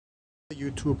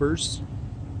YouTubers.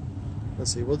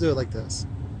 Let's see, we'll do it like this.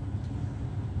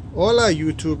 Hola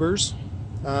YouTubers.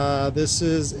 This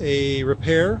is a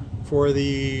repair for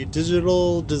the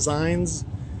Digital Designs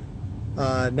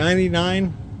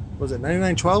 99, was it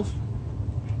 9912?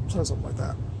 Something like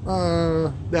that.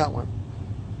 That one.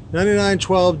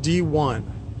 9912 D1.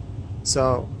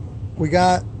 So we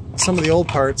got some of the old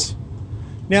parts.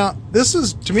 Now this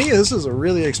is, to me, this is a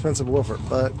really expensive woofer,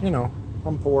 but you know,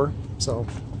 I'm poor, so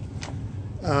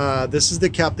this is the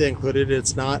cap they included.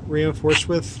 It's not reinforced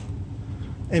with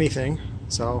anything,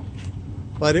 so,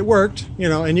 but it worked, you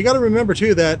know. And you got to remember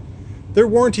too that their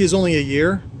warranty is only a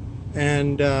year,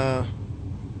 and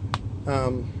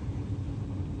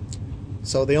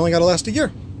so they only got to last a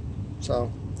year.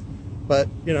 So, but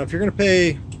you know, if you're gonna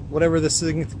pay whatever this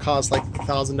thing costs, like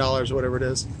 $1,000 or whatever it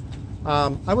is,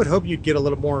 I would hope you'd get a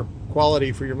little more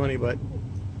quality for your money, but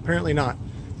apparently not.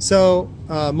 So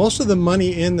most of the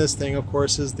money in this thing, of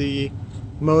course, is the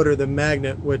motor, the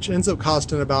magnet, which ends up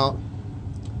costing about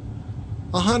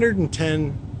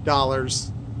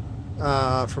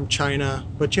 $110 from China.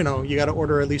 But you know, you got to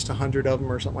order at least 100 of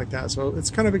them or something like that, so it's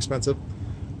kind of expensive.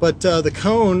 But the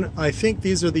cone, I think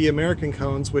these are the American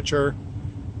cones, which are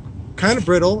kind of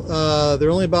brittle. They're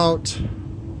only about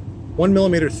 1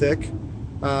 millimeter thick.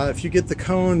 If you get the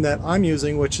cone that I'm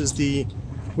using, which is the,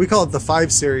 we call it the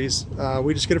 5 series,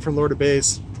 we just get it from Lord of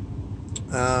Base.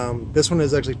 This one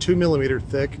is actually 2 millimeter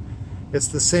thick. It's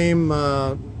the same,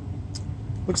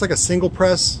 looks like a single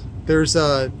press. There's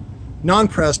a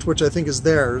non-pressed, which I think is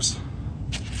theirs,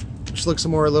 which looks a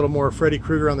little more Freddy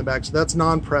Krueger on the back. So that's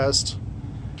non-pressed.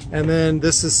 And then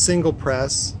this is single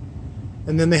press.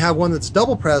 And then they have one that's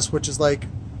double press, which is like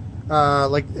if I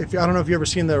don't know if you've ever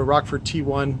seen the Rockford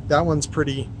T1. That one's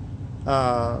pretty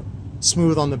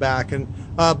smooth on the back, and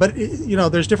but you know,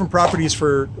 there's different properties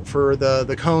for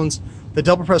the cones. The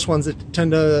double press ones that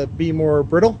tend to be more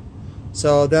brittle,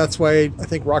 so that's why I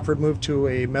think Rockford moved to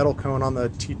a metal cone on the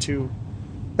T2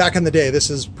 back in the day. This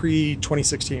is pre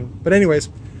 2016, but anyways,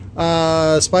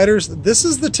 spiders. This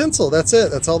is the tinsel. That's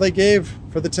it. That's all they gave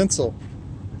for the tinsel.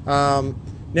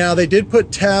 Now they did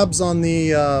put tabs on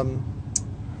the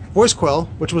voice coil,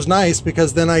 which was nice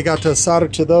because then I got to solder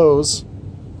to those.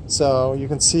 So you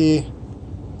can see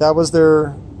that was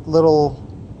their little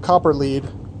copper lead,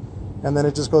 and then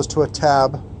it just goes to a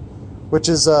tab, which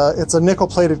is it's a nickel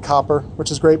plated copper,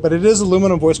 which is great, but it is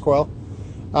aluminum voice coil.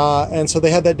 And so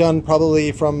they had that done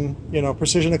probably from, you know,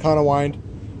 Precision Econowind,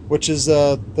 which is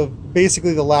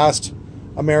basically the last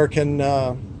American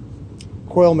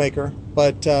coil maker.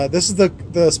 But this is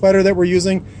the spider that we're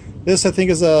using. This, I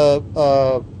think, is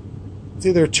it's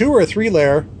either a 2 or a 3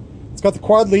 layer. It's got the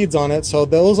quad leads on it, so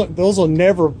those will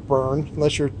never burn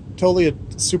unless you're totally a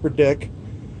super dick.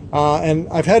 And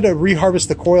I've had to reharvest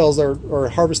the coils, or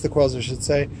harvest the coils, I should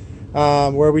say,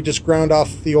 where we just ground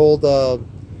off the old.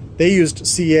 They used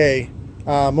CA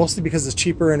mostly because it's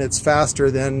cheaper and it's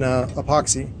faster than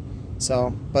epoxy.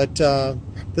 So, but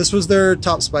this was their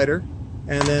top spider,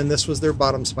 and then this was their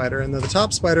bottom spider, and then the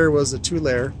top spider was a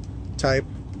 2-layer type,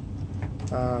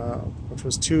 which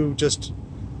was 2 just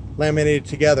laminated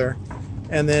together.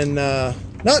 And then not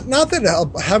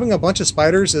that having a bunch of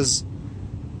spiders is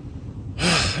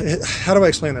how do I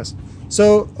explain this?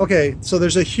 So okay, so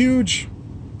there's a huge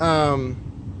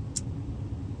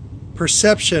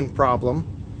perception problem,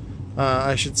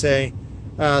 I should say.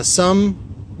 Some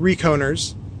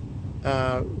reconers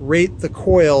rate the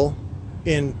coil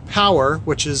in power,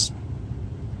 which is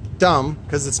dumb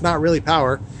because it's not really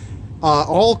power.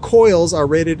 All coils are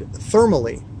rated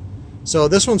thermally. So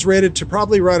this one's rated to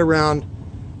probably right around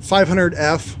 500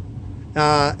 F,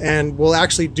 and will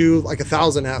actually do like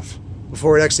 1000 F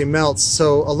before it actually melts.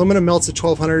 So aluminum melts at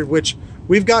 1200, which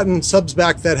we've gotten subs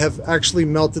back that have actually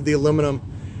melted the aluminum.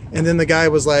 And then the guy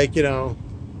was like, you know,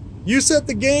 you set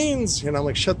the gains. And I'm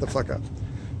like, shut the fuck up.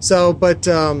 So, but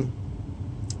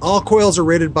all coils are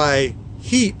rated by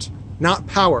heat, not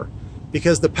power,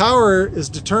 because the power is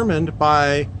determined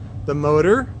by the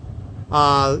motor,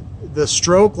 the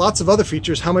stroke, lots of other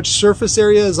features, how much surface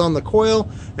area is on the coil,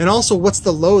 and also what's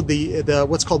the load, the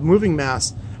what's called moving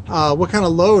mass, what kind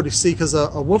of load you see, because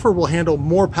a woofer will handle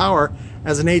more power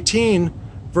as an 18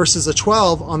 versus a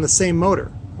 12 on the same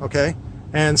motor. Okay,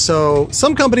 and so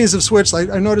some companies have switched.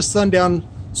 I noticed Sundown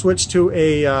switched to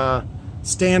a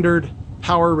standard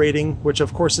power rating, which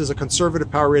of course is a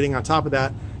conservative power rating on top of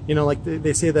that. You know, like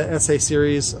they say the S.A.E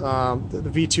series, the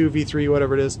V2, V3,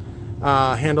 whatever it is,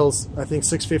 handles, I think,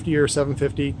 650 or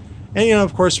 750. And, you know,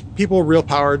 of course, people real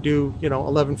power do, you know,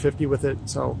 1150 with it.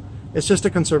 So it's just a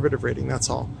conservative rating, that's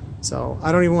all. So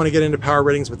I don't even want to get into power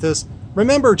ratings with this.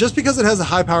 Remember, just because it has a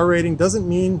high power rating doesn't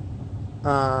mean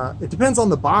It depends on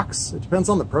the box, it depends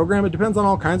on the program, it depends on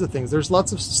all kinds of things. There's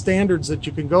lots of standards that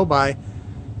you can go by.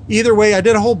 Either way, I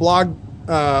did a whole blog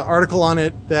article on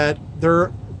it, that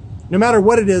no matter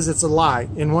what it is, it's a lie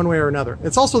in one way or another.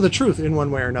 It's also the truth in one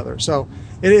way or another. So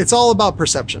it's all about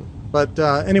perception. But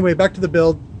anyway, back to the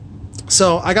build.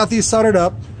 So I got these soldered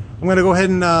up. I'm going to go ahead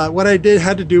and what I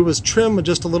had to do was trim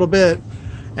just a little bit.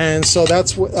 And so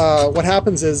that's what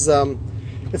happens is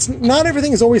it's not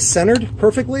everything is always centered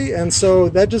perfectly, and so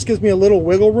that just gives me a little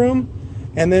wiggle room.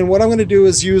 And then what I'm going to do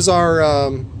is use our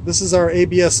this is our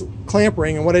ABS clamp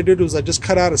ring, and what I did was I just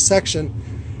cut out a section.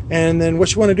 And then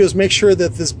what you want to do is make sure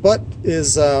that this butt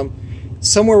is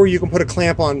somewhere where you can put a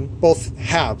clamp on both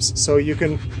halves. So you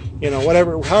can, you know,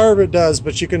 however it does,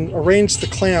 but you can arrange the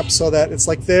clamp so that it's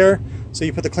like there. So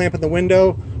you put the clamp in the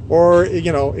window, or,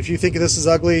 you know, if you think this is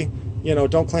ugly, you know,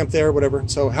 don't clamp there, whatever.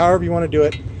 So however you want to do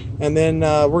it. And then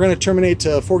we're going to terminate to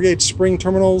 4-gauge spring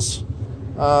terminals.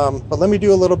 But let me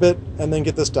do a little bit and then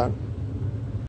get this done.